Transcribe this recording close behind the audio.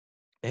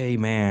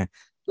Amen.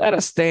 Let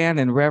us stand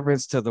in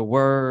reverence to the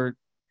word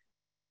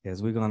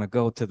as we're going to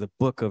go to the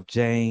book of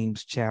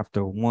James,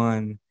 chapter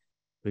 1.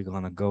 We're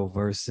going to go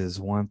verses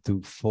 1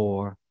 through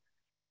 4.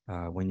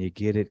 When you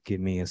get it,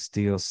 give me a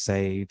still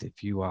saved.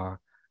 If you are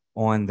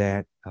on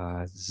that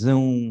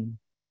Zoom,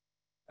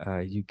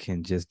 you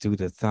can just do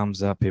the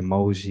thumbs up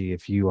emoji.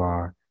 If you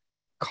are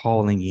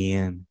calling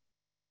in,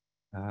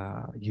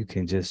 you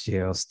can just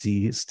yell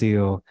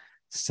still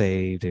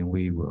saved, and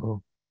we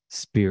will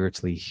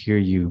spiritually hear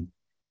you.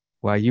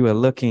 While you are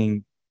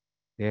looking,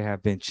 there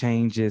have been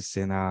changes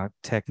in our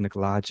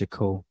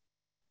technological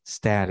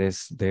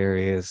status. There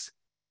is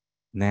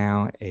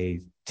now a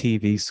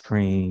TV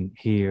screen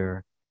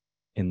here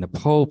in the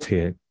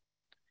pulpit,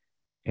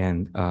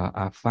 and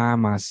I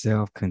find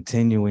myself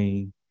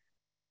continuing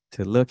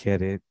to look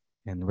at it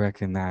and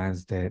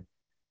recognize that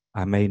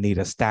I may need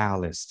a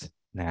stylist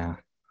now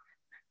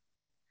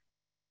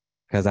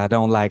because I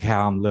don't like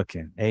how I'm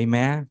looking.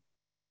 Amen.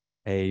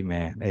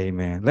 Amen.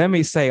 Amen. Let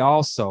me say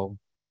also,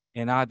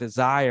 in our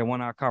desire,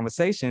 one of our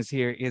conversations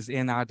here is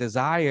in our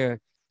desire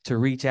to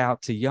reach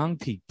out to young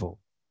people.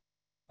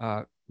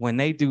 When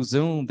they do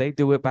Zoom, they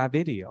do it by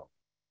video.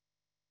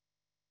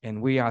 And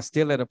we are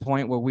still at a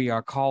point where we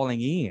are calling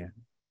in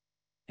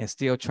and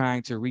still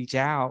trying to reach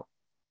out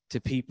to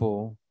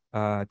people,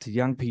 to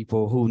young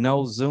people who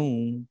know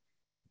Zoom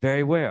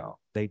very well.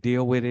 They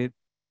deal with it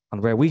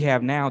on where we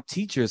have now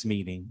teachers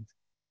meetings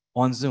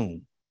on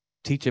Zoom,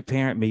 teacher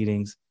parent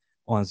meetings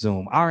on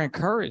Zoom. Our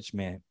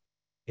encouragement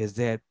is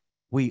that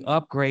we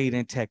upgrade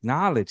in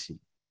technology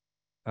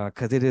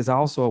because it is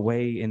also a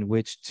way in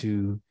which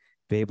to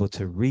be able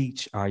to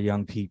reach our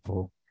young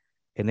people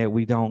and that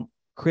we don't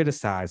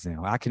criticize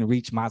them. I can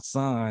reach my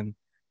son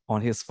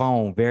on his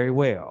phone very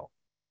well.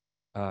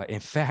 In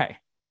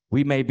fact,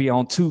 we may be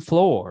on 2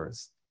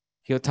 floors.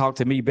 He'll talk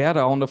to me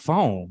better on the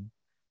phone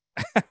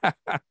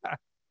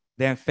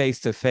than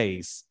face to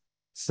face.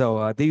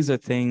 So these are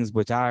things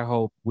which I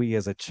hope we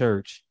as a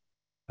church,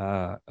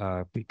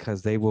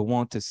 because they will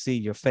want to see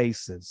your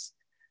faces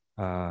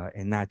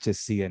and not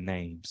just see a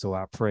name. So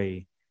I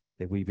pray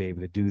that we be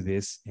able to do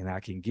this and I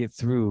can get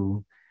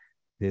through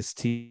this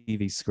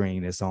TV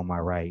screen that's on my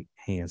right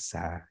hand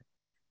side.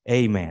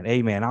 Amen.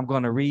 Amen. I'm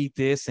going to read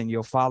this and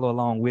you'll follow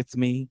along with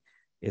me.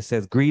 It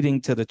says,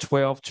 greeting to the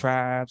 12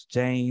 tribes,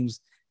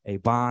 James, a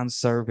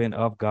bondservant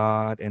of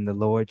God and the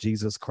Lord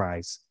Jesus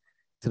Christ.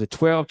 To the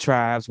 12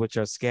 tribes which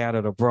are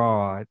scattered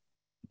abroad,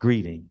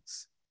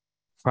 greetings,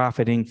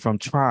 profiting from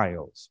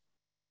trials.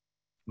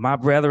 My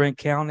brethren,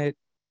 count it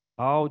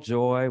all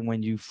joy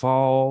when you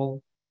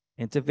fall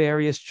into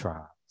various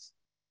trials,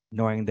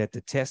 knowing that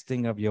the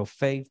testing of your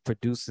faith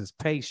produces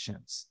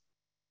patience.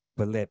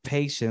 But let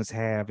patience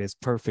have its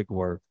perfect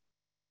work,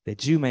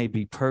 that you may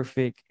be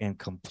perfect and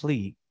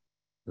complete,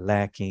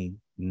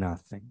 lacking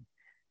nothing.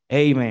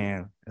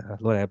 Amen.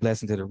 Lord, I bless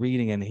to the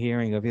reading and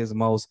hearing of his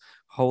most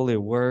holy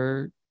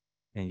word,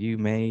 and you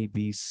may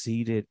be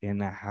seated in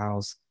the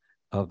house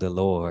of the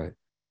Lord.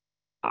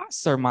 Our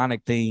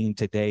sermonic theme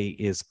today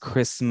is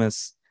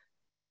Christmas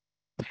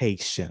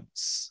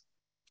patience.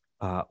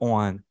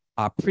 On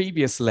our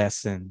previous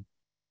lesson,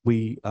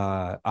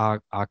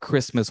 our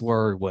Christmas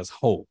word was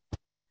hope.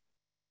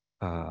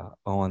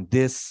 On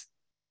this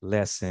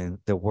lesson,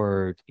 the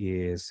word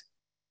is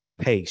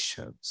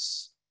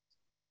patience.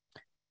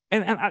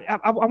 And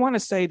I want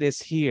to say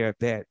this here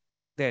that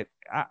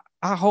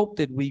I hope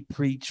that we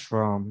preach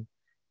from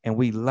and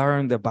we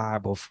learn the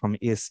Bible from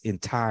its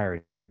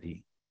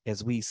entirety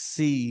as we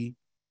see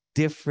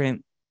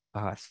different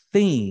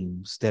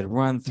themes that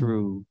run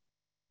through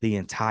the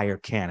entire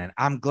canon.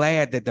 I'm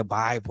glad that the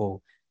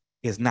Bible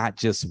is not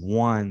just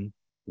one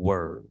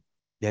word,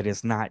 that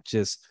it's not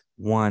just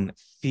one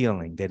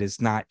feeling, that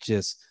it's not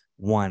just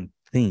one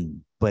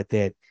theme, but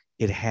that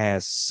it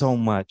has so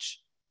much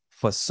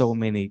for so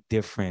many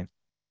different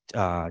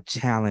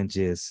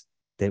challenges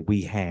that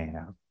we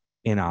have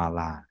in our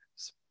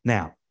lives.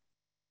 Now,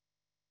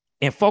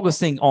 in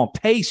focusing on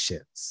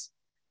patience,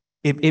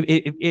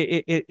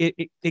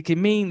 it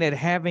can mean that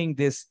having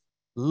this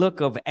look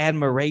of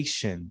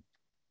admiration,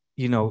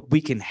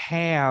 we can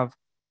have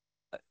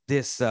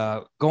this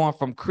going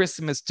from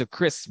Christmas to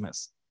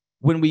Christmas.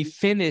 When we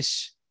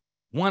finish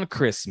one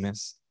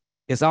Christmas,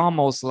 it's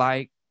almost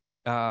like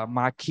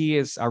my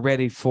kids are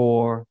ready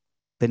for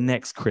the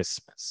next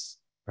Christmas,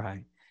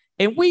 right?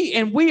 And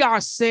we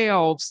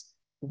ourselves,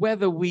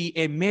 whether we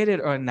admit it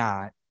or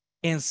not,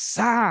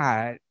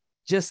 inside,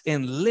 just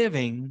in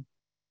living,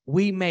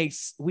 we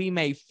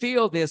may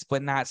feel this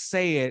but not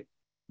say it.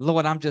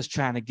 Lord, I'm just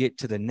trying to get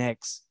to the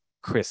next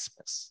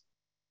Christmas,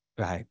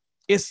 right?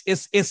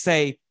 It's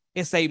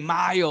a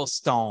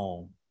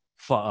milestone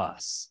for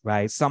us,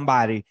 right?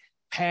 Somebody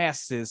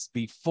passes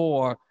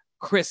before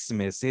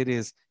Christmas. It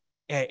is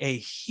a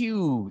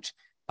huge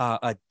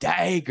a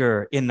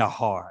dagger in the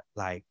heart.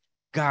 Like,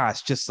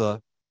 gosh, just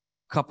a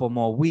couple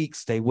more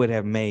weeks, they would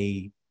have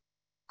made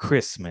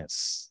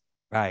Christmas,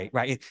 right?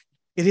 Right.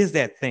 It is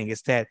that thing.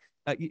 It's that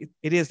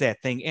it is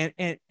that thing.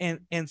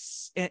 And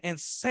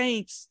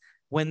saints,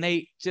 when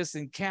they just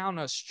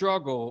encounter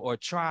struggle or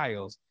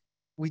trials,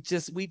 we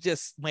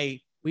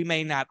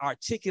may not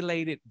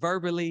articulate it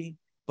verbally,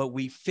 but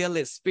we feel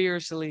it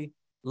spiritually.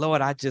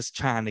 Lord, I just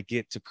trying to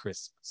get to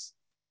Christmas.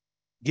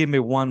 Give me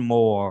one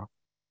more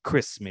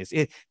Christmas.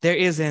 There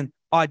is an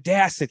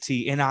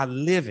audacity in our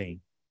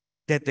living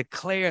that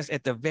declares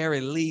at the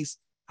very least,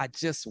 I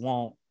just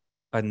want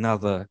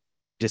another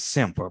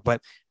December.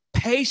 But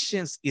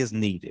patience is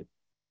needed,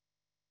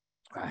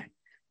 right,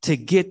 to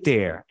get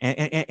there.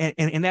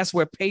 And that's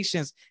where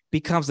patience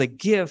becomes a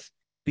gift,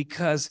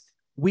 because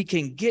we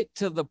can get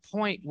to the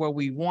point where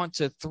we want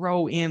to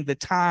throw in the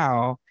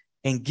towel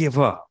and give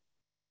up.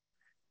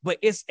 But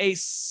it's a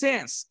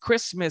sense,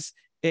 Christmas,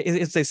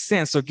 it's a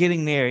sense, or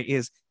getting there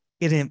is,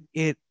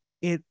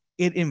 it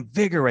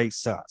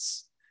invigorates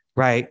us,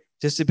 right?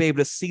 Just to be able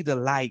to see the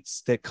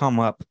lights that come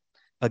up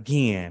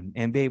again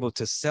and be able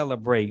to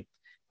celebrate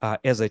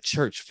as a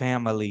church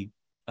family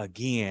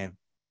again,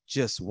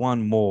 just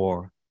one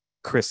more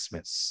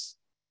Christmas.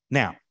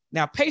 Now,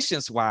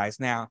 patience-wise,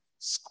 now,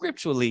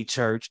 scripturally,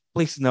 church,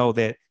 please know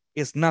that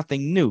it's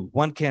nothing new.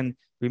 One can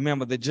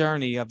remember the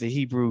journey of the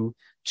Hebrew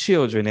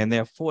children and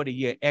their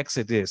 40-year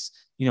exodus,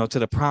 to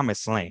the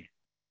promised land.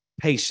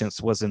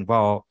 Patience was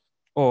involved,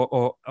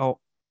 or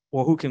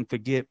who can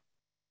forget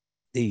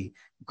the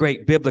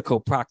great biblical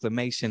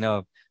proclamation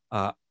of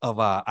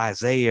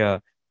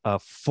Isaiah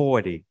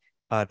 40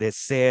 that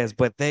says,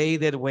 "But they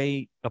that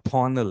wait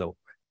upon the Lord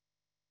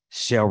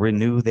shall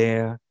renew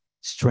their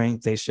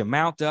strength. They shall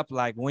mount up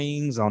like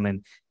wings on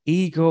an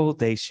eagle.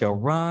 They shall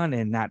run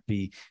and not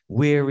be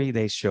weary.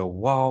 They shall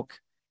walk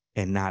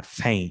and not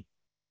faint."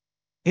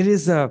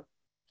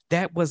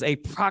 That was a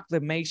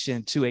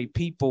proclamation to a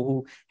people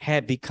who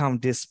had become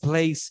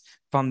displaced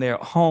from their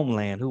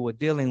homeland, who were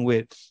dealing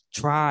with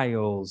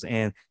trials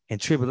and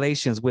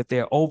tribulations with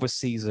their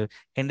overseer,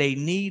 and they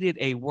needed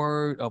a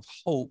word of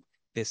hope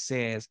that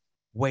says,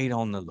 wait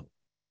on the Lord.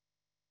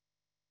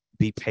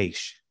 Be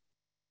patient.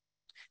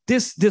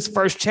 This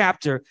first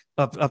chapter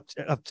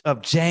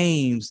of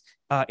James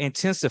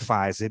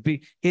intensifies it.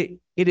 It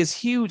is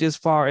huge as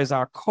far as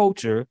our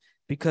culture,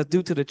 because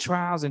due to the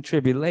trials and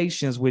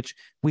tribulations which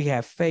we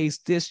have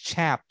faced, this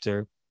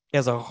chapter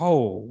as a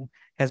whole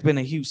has been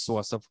a huge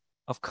source of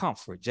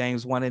comfort.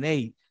 James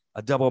 1:8,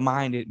 a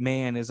double-minded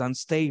man is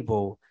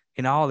unstable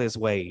in all his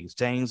ways.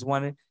 James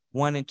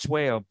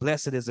 1:12,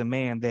 blessed is a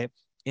man that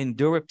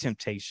endureth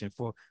temptation,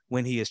 for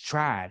when he is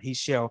tried, he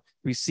shall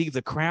receive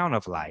the crown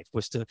of life,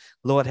 which the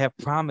Lord hath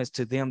promised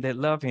to them that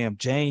love him.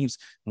 James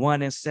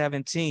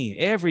 1:17,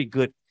 every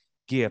good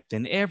gift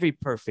and every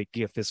perfect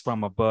gift is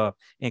from above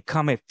and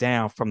cometh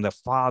down from the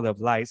Father of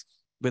lights,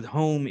 with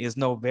whom is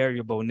no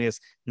variableness,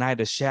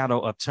 neither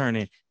shadow of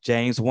turning.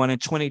 James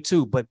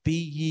 1:22, but be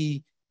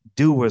ye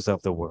doers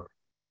of the word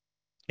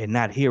and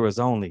not hearers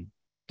only,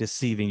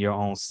 deceiving your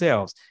own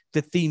selves.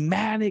 The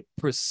thematic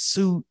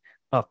pursuit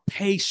of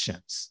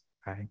patience,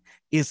 right,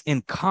 is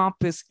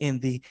encompassed in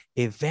the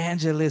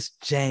evangelist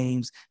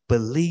James,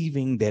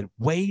 believing that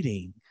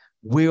waiting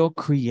will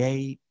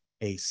create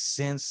a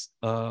sense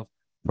of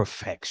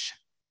perfection.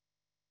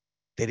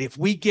 That if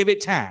we give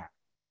it time,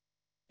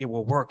 it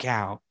will work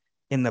out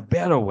in a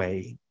better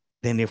way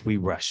than if we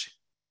rush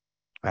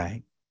it,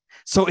 right?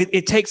 So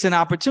it takes an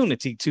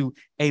opportunity to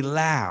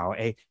allow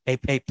a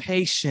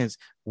patience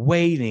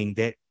waiting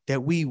that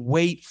we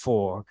wait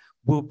for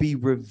will be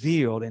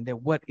revealed, and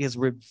that what is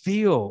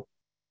revealed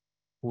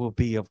will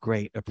be of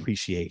great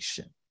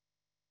appreciation.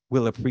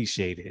 We'll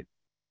appreciate it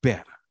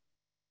better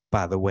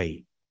by the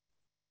wait.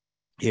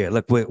 Yeah,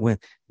 look,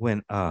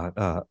 when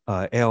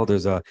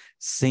elders or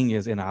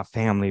seniors in our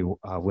family,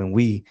 when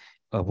we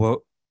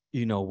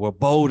were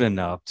bold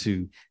enough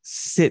to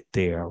sit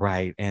there,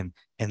 right, and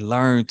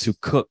learn to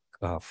cook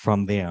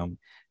from them,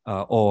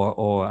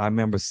 or I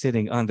remember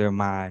sitting under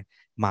my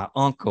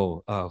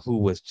uncle, who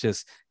was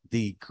just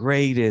the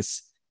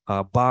greatest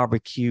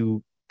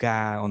barbecue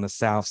guy on the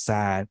South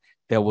Side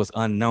that was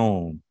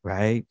unknown,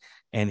 right?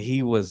 And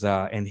he was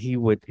and he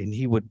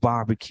would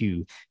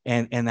barbecue,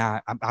 and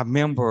I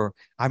remember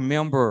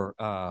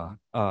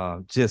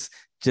just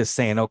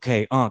saying,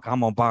 okay, Unc,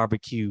 I'm on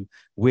barbecue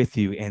with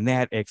you, and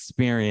that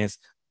experience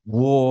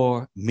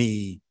wore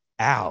me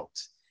out.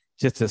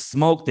 Just the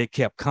smoke that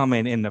kept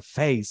coming in the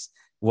face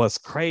was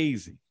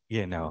crazy,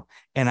 And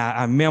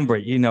I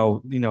remember,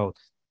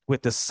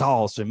 with the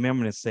sauce,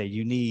 remember to say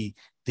you need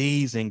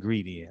these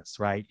ingredients,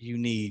 right? You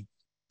need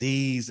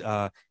these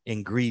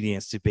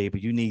ingredients to be able,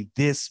 you need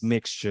this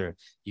mixture,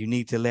 you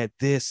need to let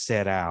this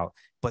set out.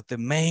 But the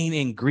main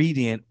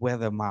ingredient,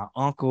 whether my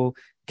uncle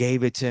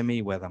gave it to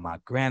me, whether my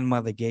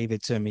grandmother gave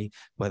it to me,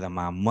 whether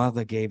my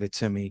mother gave it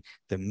to me,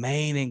 the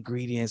main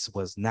ingredients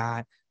was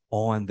not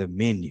on the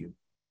menu.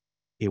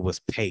 It was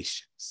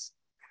patience.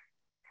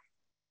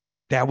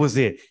 That was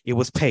it. It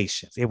was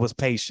patience. It was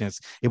patience.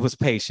 It was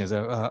patience.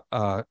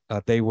 I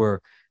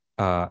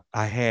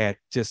had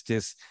just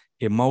this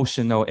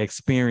emotional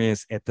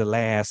experience at the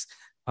last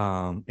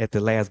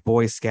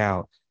Boy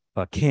Scout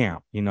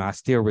camp. I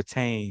still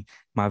retain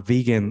my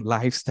vegan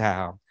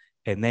lifestyle,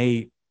 and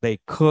they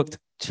cooked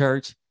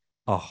church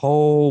a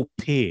whole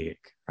pig,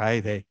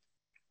 right?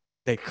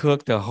 They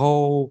cooked a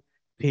whole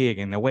pig,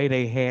 and the way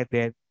they had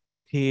that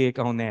pig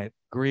on that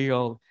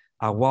grill,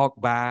 I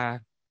walked by,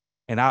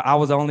 and I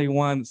was the only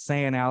one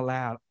saying out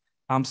loud,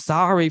 "I'm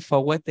sorry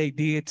for what they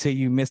did to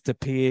you, Mr.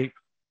 Pig.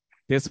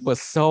 This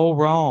was so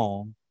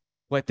wrong,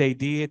 what they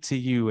did to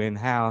you, and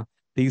how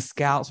these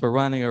scouts were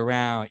running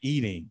around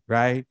eating,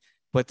 right?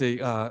 But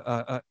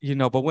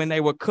but when they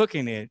were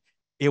cooking it,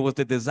 it was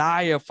the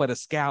desire for the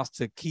scouts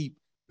to keep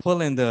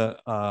pulling the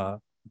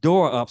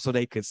door up so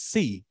they could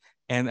see.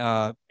 And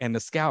the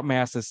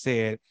scoutmaster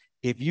said,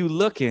 if you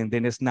looking,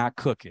 then it's not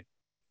cooking,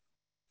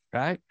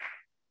 right?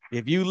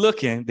 If you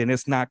looking, then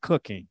it's not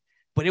cooking.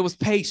 But it was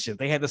patient.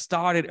 They had to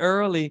start it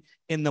early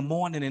in the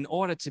morning in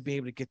order to be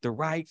able to get the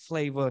right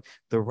flavor,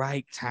 the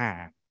right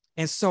time.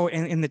 And so,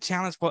 and the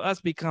challenge for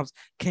us becomes,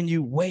 can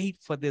you wait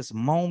for this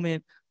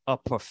moment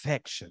of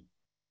perfection,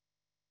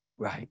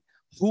 right?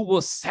 Who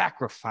will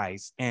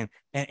sacrifice and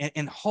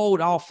hold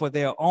off for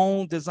their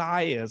own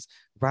desires,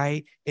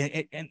 right?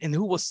 And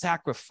who will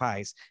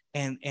sacrifice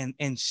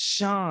and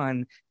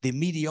shun the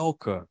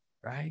mediocre,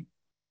 right?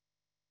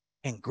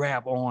 And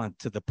grab on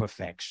to the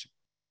perfection,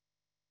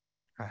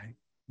 right?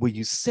 Will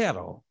you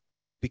settle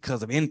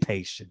because of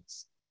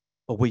impatience,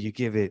 or will you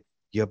give it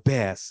your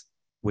best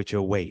with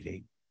your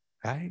waiting,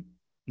 right?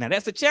 Now,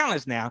 that's a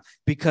challenge now,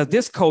 because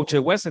this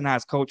culture,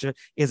 westernized culture,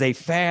 is a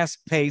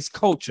fast-paced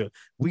culture.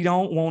 We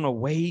don't want to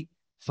wait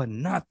for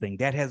nothing.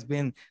 That has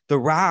been the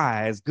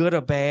rise, good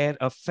or bad,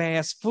 of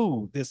fast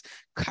food. This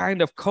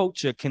kind of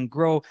culture can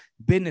grow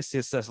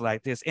businesses such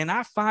like this. And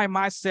I find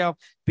myself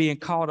being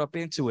caught up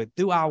into it.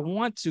 Do I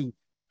want to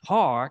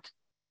park,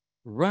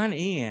 run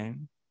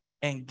in,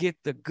 and get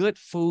the good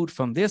food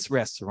from this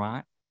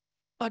restaurant,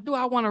 or do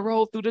I want to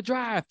roll through the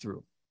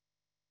drive-through,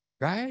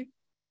 right?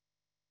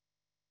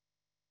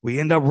 We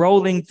end up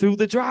rolling through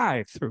the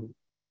drive-through,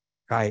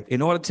 right?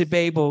 In order to be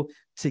able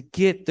to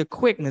get the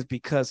quickness,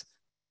 because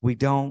we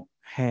don't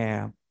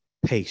have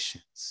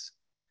patience.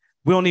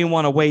 We don't even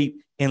want to wait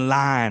in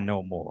line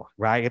no more,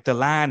 right? If the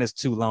line is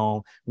too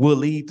long, we'll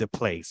leave the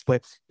place.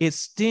 But it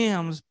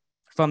stems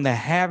from the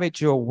have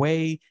it your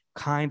way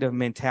kind of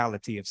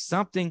mentality. If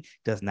something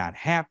does not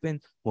happen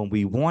when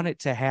we want it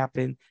to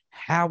happen,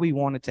 how we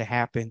want it to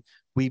happen,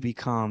 we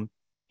become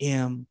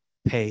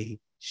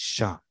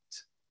impatient.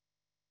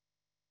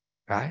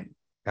 Right?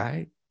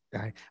 Right?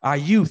 Right? Our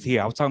youth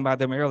here, I was talking about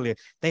them earlier,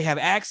 they have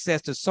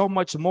access to so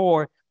much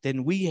more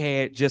than we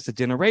had just a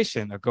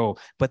generation ago,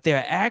 but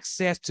their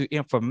access to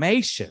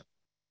information,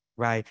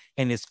 right,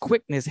 and its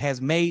quickness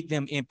has made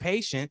them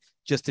impatient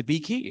just to be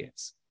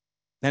kids.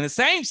 In the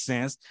same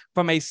sense,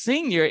 from a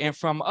senior and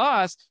from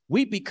us,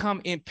 we become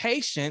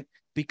impatient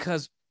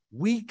because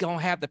we don't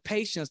have the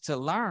patience to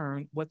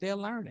learn what they're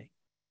learning.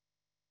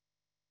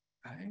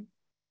 Right?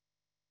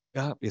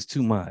 It's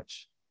too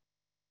much.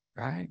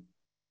 Right?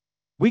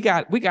 We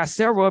got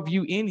several of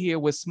you in here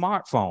with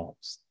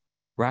smartphones,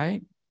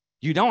 right?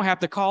 You don't have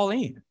to call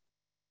in.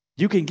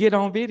 You can get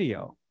on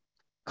video.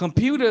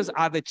 Computers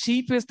are the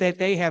cheapest that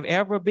they have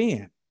ever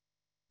been,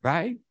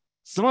 right?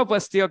 Some of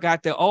us still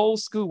got the old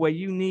school where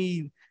you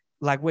need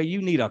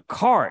a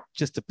cart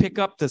just to pick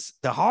up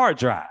the hard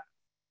drive,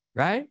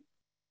 right?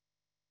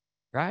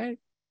 Right?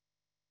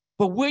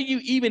 But will you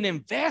even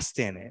invest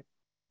in it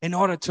in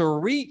order to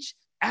reach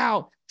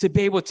out to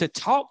be able to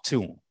talk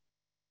to them?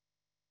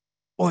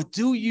 Or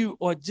do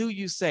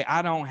you say,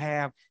 I don't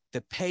have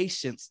the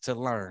patience to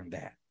learn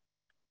that?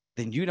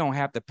 Then you don't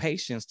have the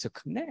patience to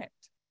connect,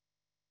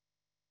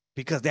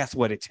 because that's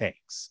what it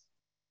takes.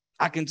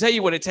 I can tell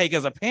you what it takes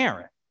as a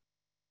parent,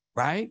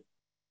 right?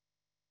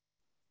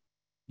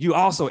 You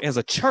also, as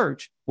a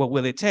church, what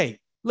will it take?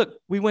 Look,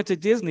 we went to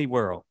Disney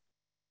World,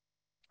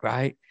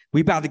 right? We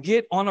about to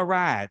get on a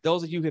ride.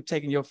 Those of you who have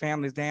taken your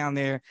families down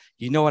there,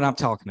 you know what I'm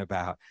talking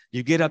about.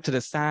 You get up to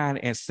the sign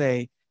and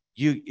say,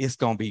 it's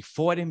going to be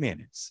 40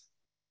 minutes,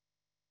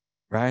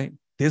 right?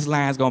 This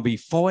line's going to be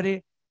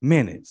 40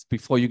 minutes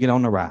before you get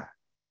on the ride.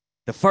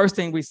 The first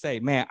thing we say,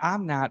 man,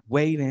 I'm not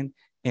waiting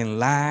in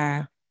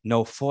line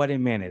no 40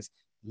 minutes.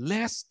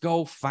 Let's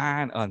go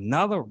find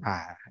another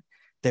ride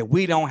that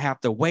we don't have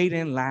to wait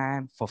in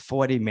line for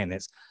 40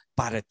 minutes.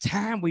 By the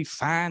time we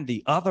find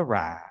the other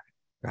ride,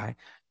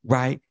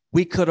 right,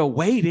 we could have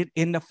waited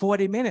in the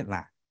 40-minute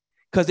line,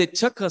 because it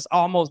took us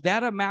almost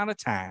that amount of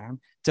time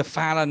to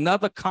find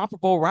another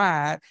comparable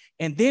ride.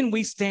 And then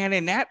we stand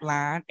in that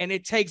line and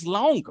it takes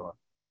longer,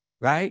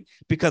 right?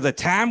 Because the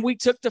time we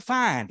took to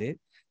find it,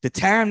 the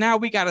time now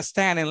we got to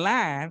stand in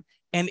line.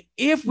 And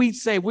if we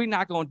say we're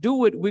not going to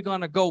do it, we're going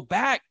to go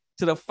back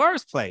to the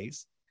first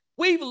place,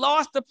 we've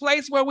lost the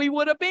place where we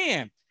would have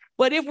been.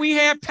 But if we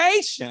had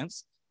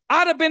patience,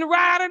 I'd have been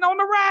riding on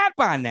the ride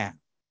by now,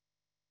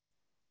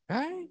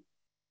 right?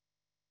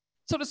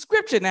 So the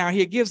scripture now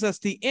here gives us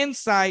the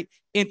insight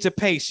into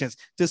patience.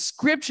 The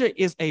scripture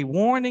is a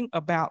warning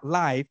about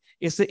life.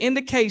 It's an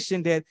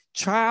indication that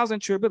trials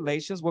and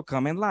tribulations will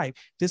come in life.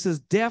 This is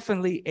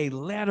definitely a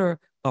letter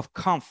of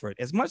comfort,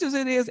 as much as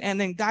it is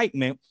an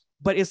indictment,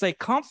 but it's a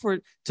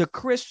comfort to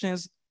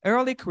Christians,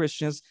 early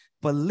Christians,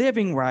 but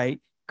living right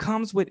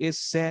comes with its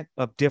set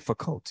of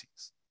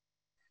difficulties.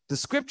 The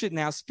scripture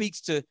now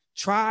speaks to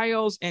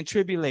trials and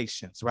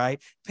tribulations,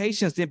 right?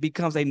 Patience then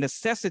becomes a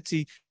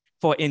necessity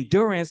for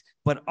endurance,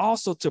 but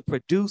also to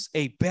produce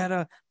a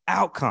better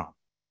outcome.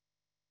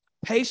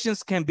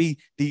 Patience can be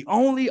the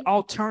only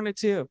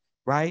alternative,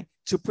 right,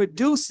 to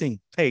producing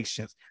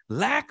patience.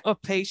 Lack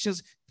of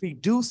patience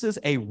produces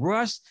a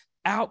rushed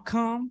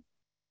outcome,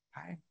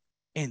 right?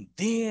 And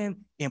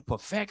then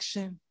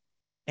imperfection,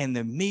 and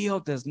the meal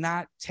does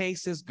not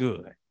taste as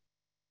good.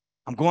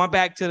 I'm going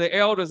back to the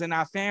elders in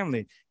our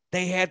family.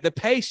 They had the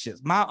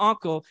patience. My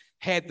uncle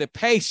had the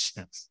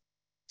patience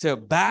to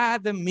buy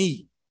the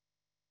meat,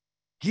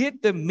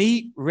 get the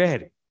meat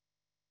ready,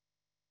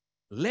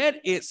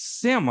 let it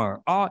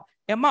simmer.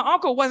 And my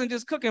uncle wasn't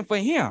just cooking for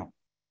him,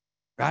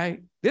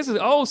 right? This is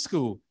old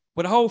school,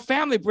 but the whole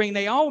family bring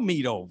their own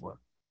meat over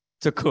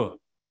to cook,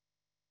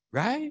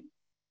 right?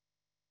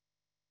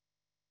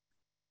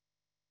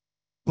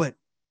 But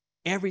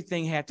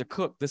everything had to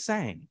cook the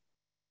same,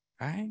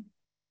 right?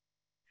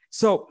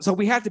 So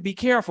we have to be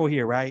careful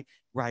here, right?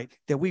 Right,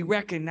 that we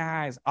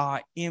recognize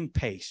our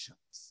impatience.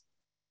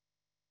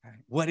 Right?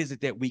 What is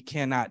it that we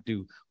cannot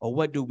do, or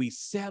what do we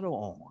settle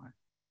on,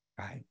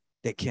 right?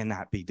 That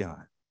cannot be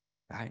done,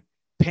 right?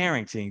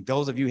 Parenting,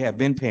 those of you who have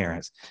been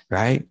parents,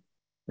 right?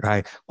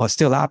 Right, or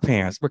still our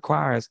parents,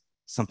 requires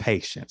some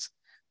patience.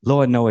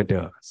 Lord, know it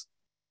does,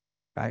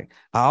 right?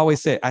 I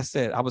was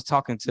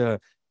talking to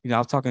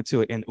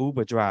an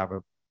Uber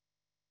driver,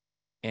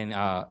 and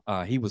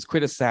he was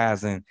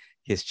criticizing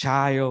his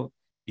child,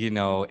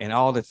 and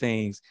all the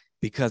things,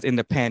 because in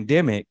the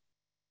pandemic,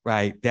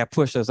 right, that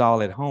pushed us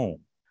all at home.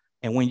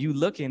 And when you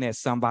looking at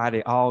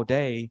somebody all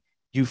day,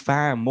 you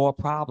find more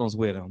problems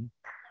with them,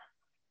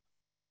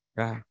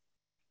 right?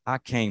 I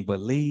can't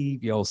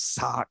believe your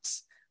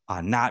socks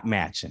are not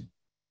matching.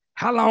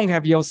 How long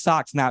have your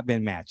socks not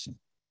been matching,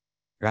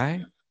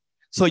 right?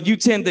 So you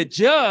tend to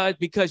judge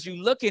because you're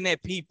looking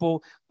at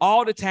people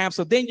all the time.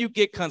 So then you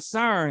get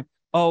concerned.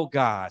 Oh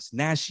gosh,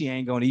 now she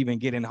ain't going to even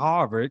get in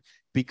Harvard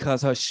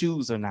because her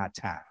shoes are not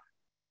tied,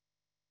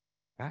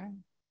 right?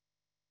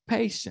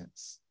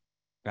 Patience,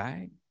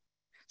 right?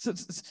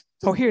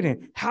 So here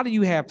then, how do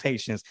you have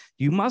patience?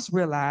 You must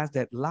realize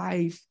that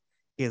life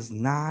is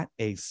not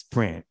a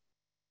sprint.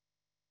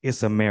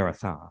 It's a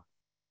marathon,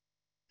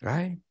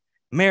 right?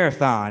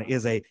 Marathon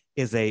is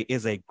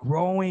a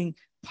growing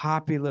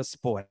popular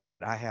sport.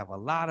 I have a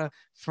lot of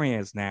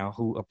friends now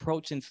who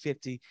approaching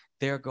 50,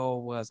 their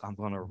goal was, I'm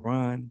going to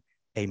run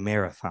a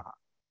marathon,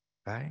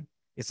 right?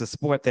 It's a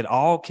sport that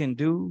all can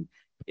do.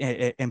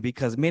 And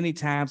because many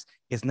times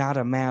it's not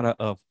a matter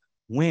of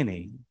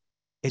winning,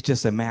 it's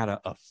just a matter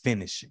of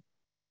finishing,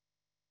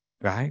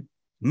 right?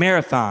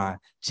 Marathon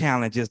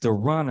challenges the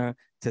runner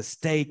to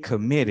stay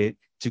committed,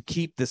 to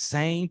keep the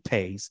same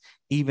pace,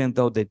 even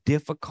though the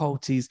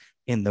difficulties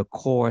in the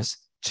course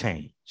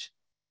change.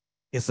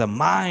 It's a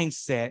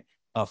mindset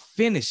of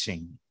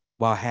finishing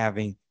while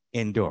having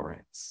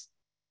endurance,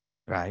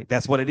 right?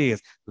 That's what it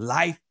is.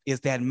 Life is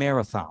that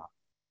marathon.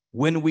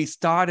 When we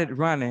started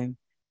running,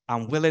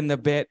 I'm willing to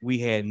bet we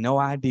had no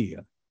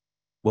idea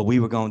what we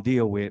were going to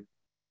deal with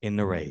in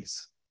the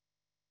race.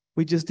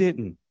 We just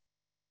didn't.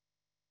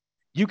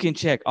 You can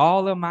check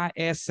all of my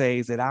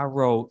essays that I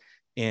wrote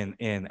in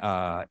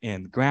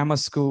grammar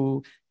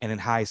school and in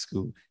high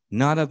school.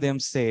 None of them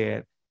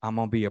said, I'm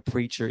going to be a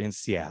preacher in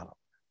Seattle.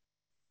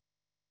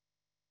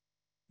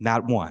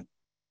 Not one.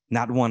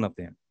 Not one of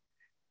them.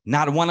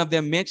 Not one of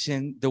them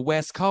mentioned the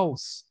West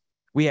Coast.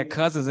 We had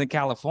cousins in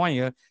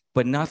California,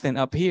 but nothing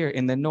up here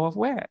in the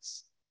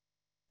Northwest,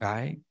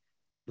 right?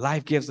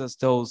 Life gives us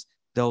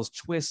those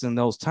twists and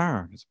those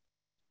turns,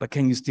 but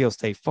can you still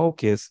stay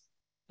focused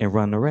and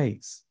run the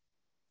race,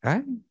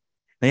 right?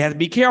 Now you have to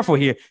be careful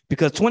here,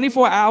 because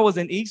 24 hours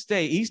in each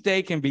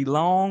day can be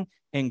long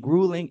and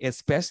grueling,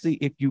 especially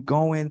if you're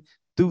going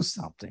through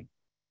something.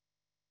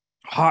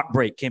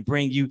 Heartbreak can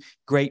bring you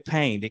great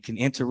pain. It can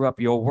interrupt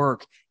your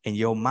work, and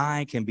your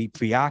mind can be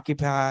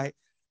preoccupied,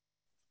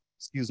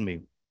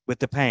 with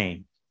the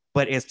pain.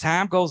 But as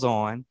time goes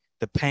on,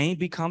 the pain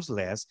becomes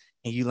less,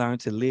 and you learn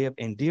to live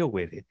and deal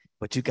with it.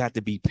 But you got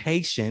to be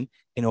patient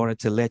in order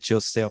to let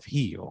yourself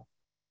heal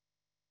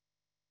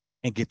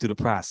and get through the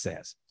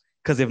process.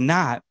 Because if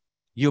not,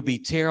 you'll be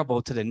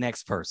terrible to the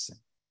next person,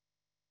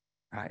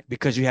 right?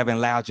 Because you haven't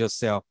allowed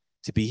yourself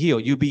to be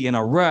healed. You'll be in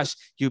a rush.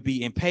 You'll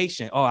be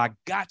impatient. Oh, I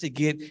got to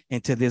get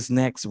into this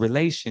next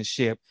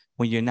relationship,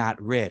 when you're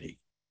not ready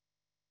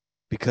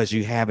because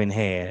you haven't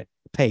had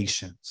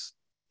patience,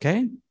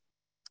 okay?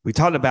 We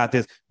talked about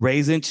this,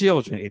 raising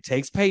children. It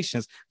takes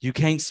patience. You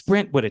can't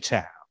sprint with a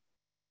child.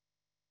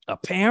 A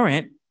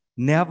parent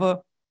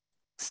never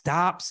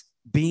stops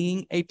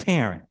being a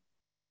parent.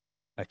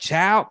 A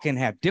child can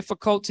have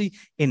difficulty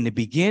in the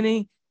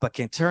beginning, but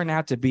can turn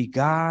out to be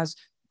God's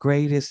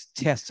greatest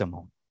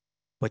testimony.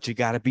 But you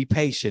got to be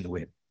patient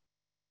with it,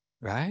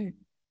 right?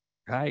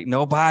 Right?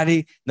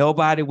 Nobody,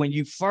 when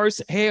you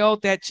first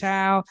held that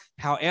child,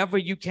 however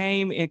you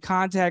came in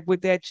contact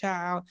with that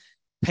child,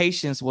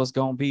 patience was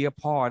going to be a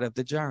part of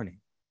the journey.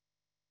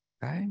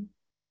 right?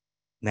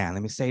 Now,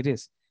 let me say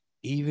this.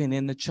 Even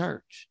in the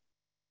church,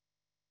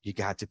 you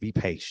got to be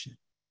patient.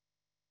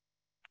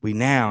 We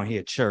now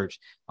here at church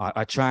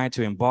are trying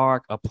to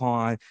embark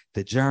upon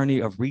the journey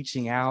of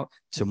reaching out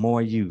to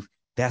more youth.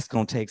 That's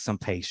going to take some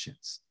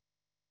patience.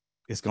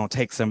 It's going to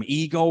take some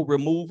ego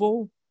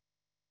removal,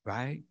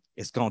 right?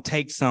 It's going to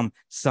take some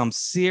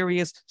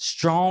serious,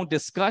 strong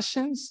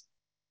discussions,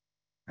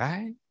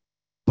 right?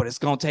 But it's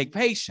going to take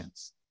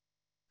patience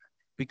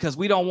because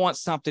we don't want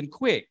something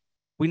quick.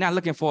 We're not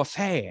looking for a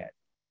fad.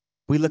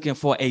 We're looking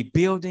for a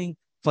building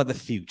for the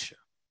future,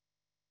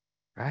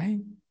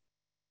 right?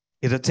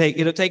 It'll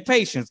take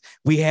patience.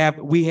 We have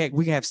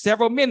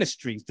several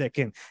ministries that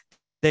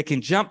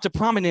can jump to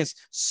prominence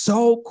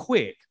so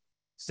quick.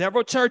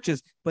 Several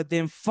churches, but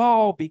then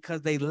fall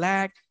because they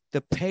lack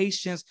the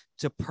patience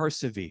to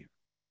persevere.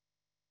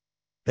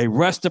 They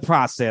rush the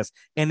process,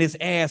 and it's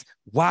asked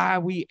why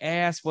we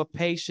ask for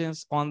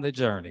patience on the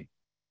journey.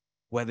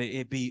 Whether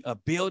it be a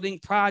building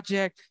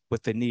project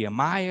with the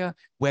Nehemiah,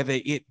 whether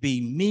it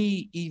be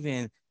me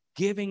even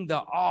giving the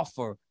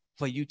offer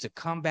for you to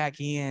come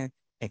back in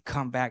and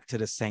come back to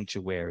the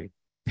sanctuary,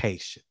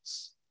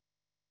 patience.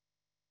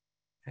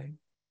 Okay.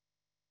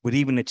 With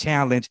even the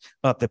challenge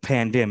of the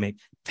pandemic,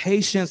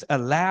 patience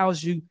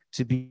allows you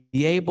to be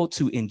able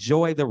to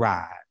enjoy the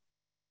ride.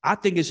 I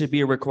think it should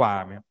be a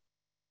requirement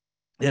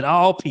that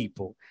all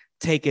people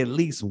take at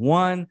least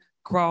one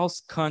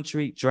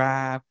cross-country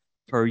drive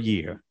per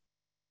year,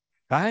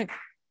 right?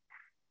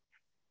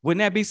 Wouldn't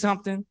that be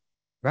something,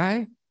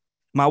 right?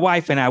 My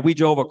wife and I, we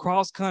drove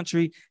across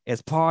country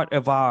as part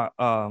of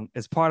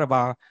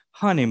our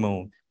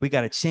honeymoon. We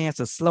got a chance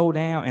to slow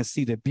down and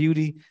see the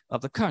beauty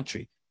of the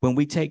country. When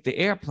we take the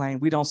airplane,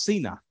 we don't see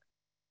nothing,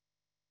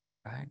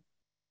 right?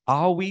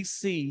 All we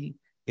see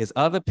is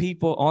other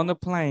people on the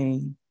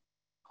plane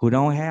who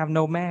don't have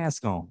no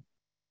mask on,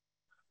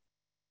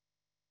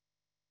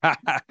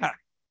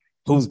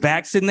 whose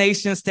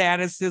vaccination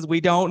statuses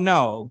we don't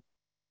know,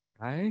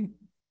 right?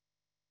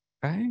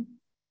 Right?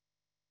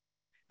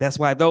 That's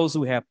why those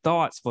who have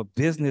thoughts for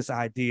business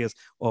ideas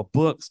or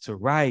books to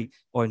write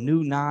or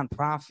new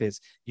nonprofits,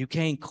 you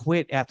can't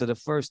quit after the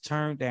first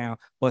turn down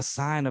or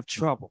sign of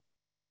trouble.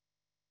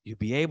 You'll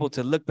be able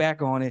to look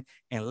back on it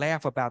and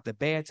laugh about the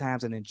bad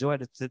times and enjoy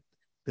the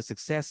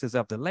successes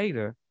of the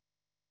latter,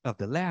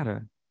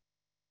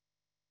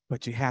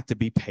 but you have to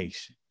be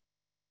patient,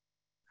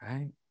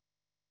 right?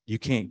 You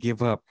can't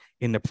give up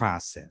in the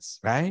process,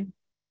 right?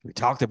 We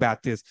talked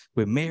about this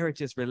with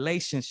marriages,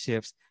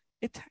 relationships.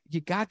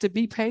 You got to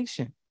be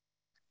patient.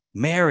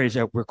 Marriage,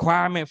 a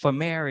requirement for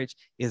marriage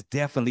is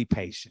definitely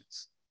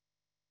patience.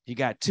 You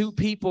got two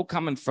people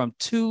coming from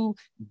two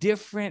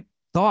different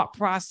thought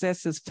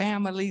processes,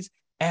 families,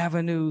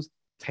 avenues,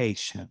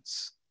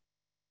 patience.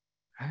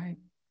 Right?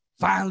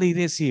 Finally,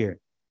 this year,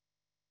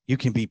 you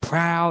can be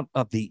proud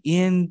of the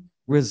end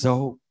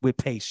result with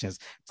patience.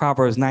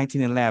 Proverbs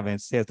 19:11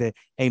 says that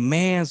a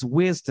man's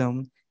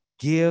wisdom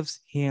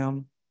gives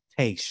him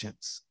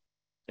patience.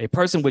 A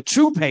person with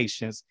true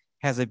patience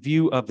has a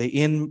view of the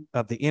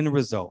end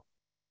result,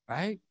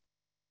 right?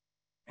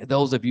 And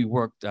those of you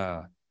worked,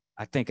 I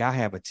think I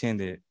have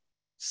attended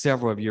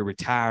several of your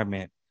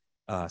retirement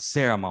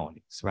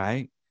ceremonies,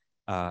 right?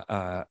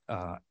 But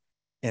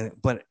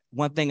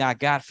one thing I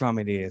got from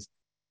it is,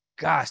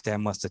 gosh, that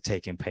must have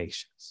taken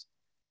patience,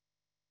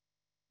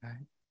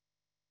 right?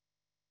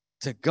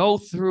 To go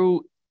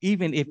through,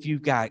 even if you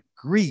got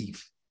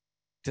grief,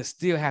 to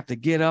still have to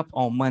get up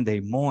on Monday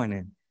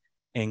morning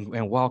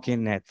and walk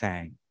in that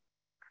thing.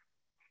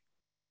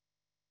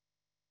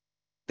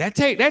 That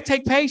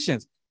take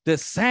patience. The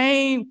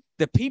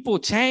people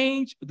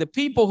change. The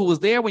people who was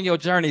there when your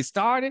journey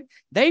started,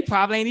 they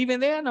probably ain't even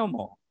there no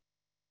more.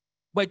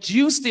 But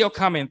you still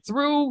coming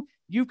through.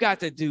 You got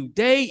to do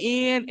day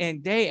in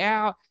and day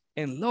out.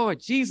 And Lord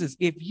Jesus,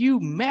 if you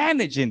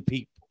managing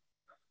people,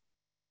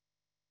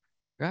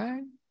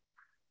 right?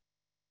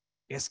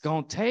 It's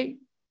going to take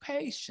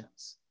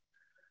patience.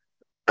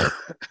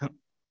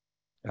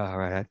 All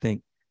right, I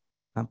think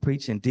I'm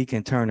preaching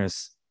Deacon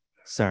Turner's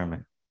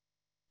sermon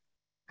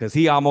because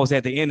he almost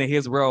at the end of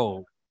his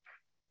road.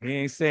 He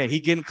ain't said he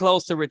getting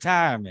close to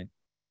retirement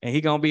and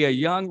he going to be a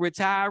young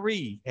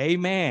retiree.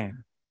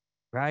 Amen.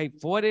 Right?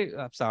 40,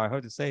 I'm sorry, I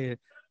heard to say it.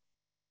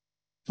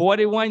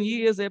 41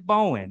 years at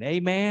Bowen.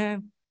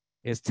 Amen.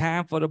 It's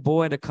time for the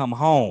boy to come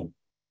home.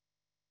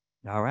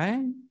 All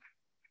right?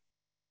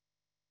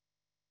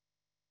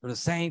 But the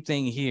same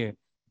thing here.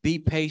 Be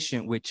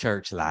patient with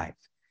church life.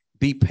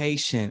 Be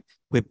patient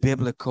with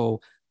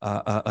biblical,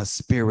 a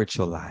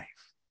spiritual life,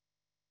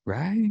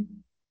 right?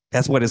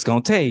 That's what it's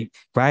going to take,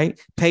 right?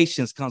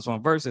 Patience comes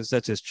from verses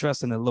such as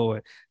trust in the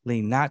Lord,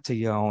 lean not to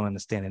your own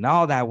understanding.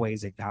 All thy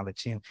ways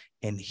acknowledge him,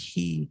 and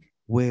he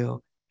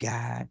will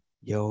guide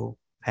your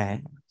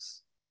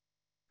paths,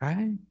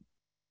 right?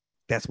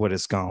 That's what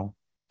it's going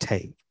to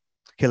take.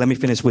 Here, let me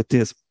finish with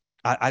this.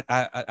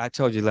 I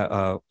told you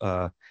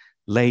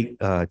late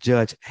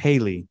Judge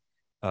Haley,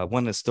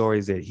 one of the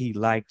stories that he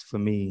liked for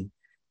me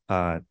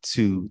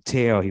to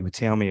tell, he would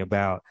tell me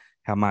about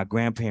how my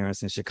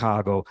grandparents in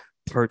Chicago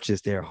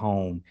purchased their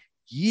home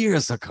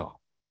years ago,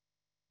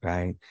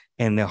 right?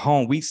 And the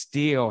home, we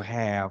still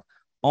have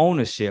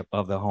ownership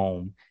of the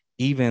home,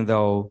 even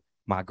though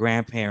my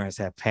grandparents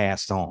have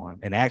passed on.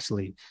 And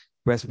actually,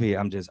 recipe,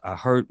 I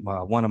heard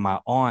one of my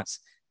aunts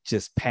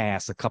just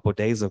passed a couple of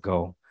days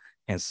ago.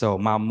 And so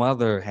my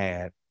mother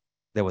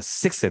there was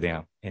 6 of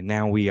them. And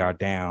now we are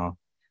down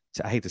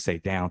to, I hate to say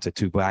down to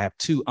 2, but I have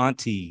 2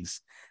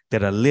 aunties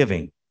that are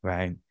living,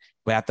 right?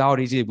 But after all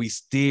these years, we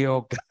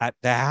still got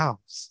the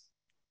house,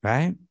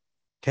 right?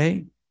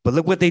 Okay. But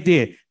look what they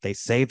did. They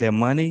saved their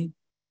money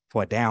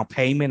for a down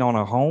payment on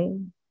a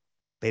home.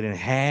 They didn't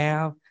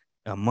have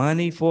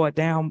money for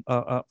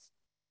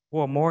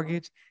for a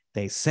mortgage.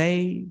 They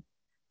saved.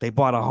 They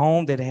bought a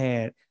home that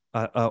had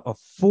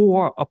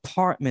 4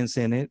 apartments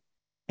in it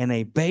and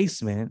a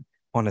basement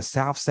on the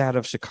south side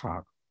of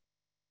Chicago,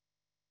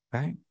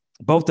 right?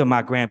 Both of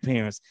my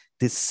grandparents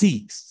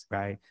deceased,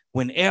 right?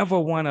 Whenever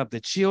one of the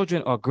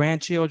children or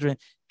grandchildren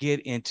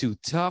get into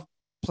tough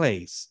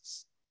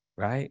places,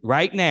 right?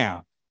 Right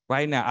now,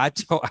 I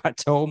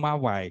told my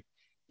wife,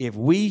 if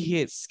we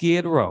hit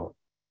Skid Row,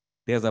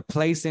 there's a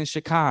place in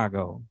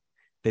Chicago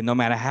that no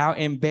matter how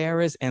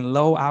embarrassed and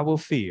low I will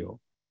feel,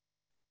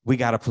 we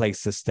got a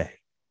place to stay.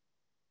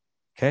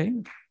 Okay?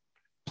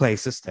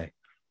 Place to stay.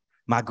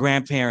 My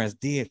grandparents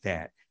did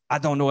that. I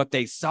don't know if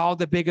they saw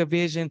the bigger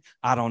vision.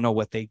 I don't know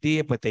what they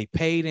did, but they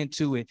paid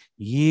into it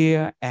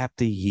year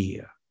after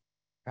year.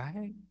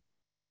 Right?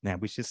 Now,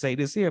 we should say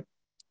this here.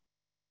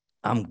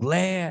 I'm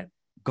glad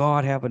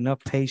God have enough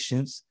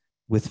patience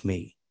with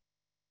me.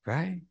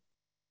 Right?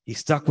 He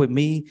stuck with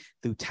me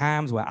through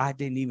times where I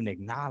didn't even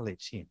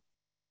acknowledge him,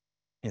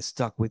 and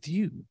stuck with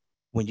you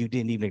when you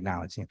didn't even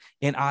acknowledge him.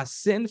 In our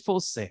sinful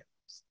selves,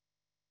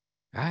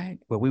 right?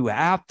 Where we were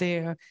out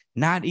there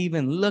not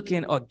even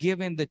looking or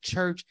giving the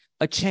church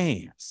a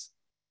chance,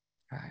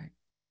 right?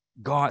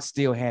 God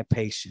still had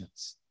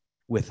patience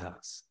with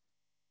us,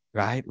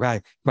 right?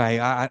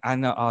 I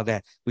know all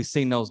that. We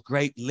sing those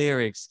great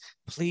lyrics.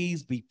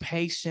 Please be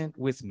patient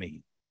with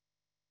me.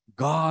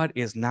 God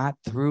is not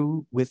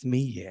through with me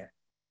yet.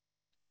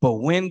 But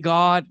when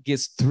God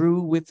gets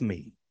through with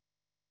me,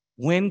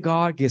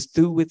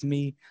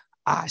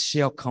 I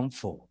shall come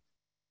forth.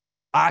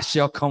 I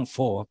shall come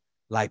forth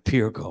like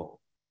pure gold.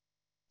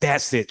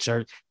 That's it,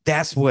 church.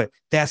 That's what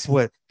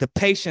the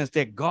patience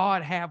that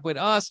God have with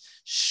us,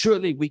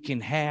 surely we can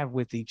have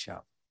with each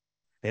other.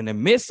 In the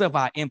midst of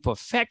our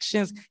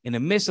imperfections, in the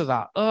midst of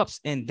our ups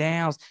and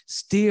downs,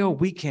 still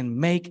we can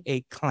make a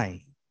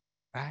claim,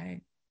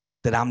 right?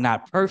 That I'm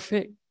not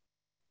perfect,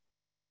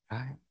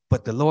 right?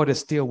 But the Lord is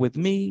still with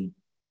me,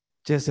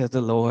 just as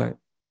the Lord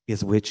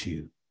is with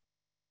you.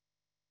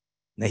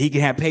 Now, he can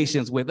have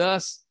patience with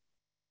us,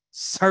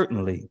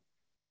 certainly,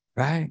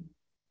 right?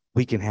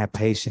 We can have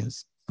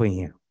patience for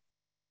him.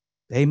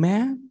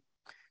 Amen.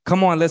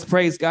 Come on, let's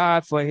praise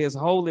God for his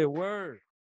holy word.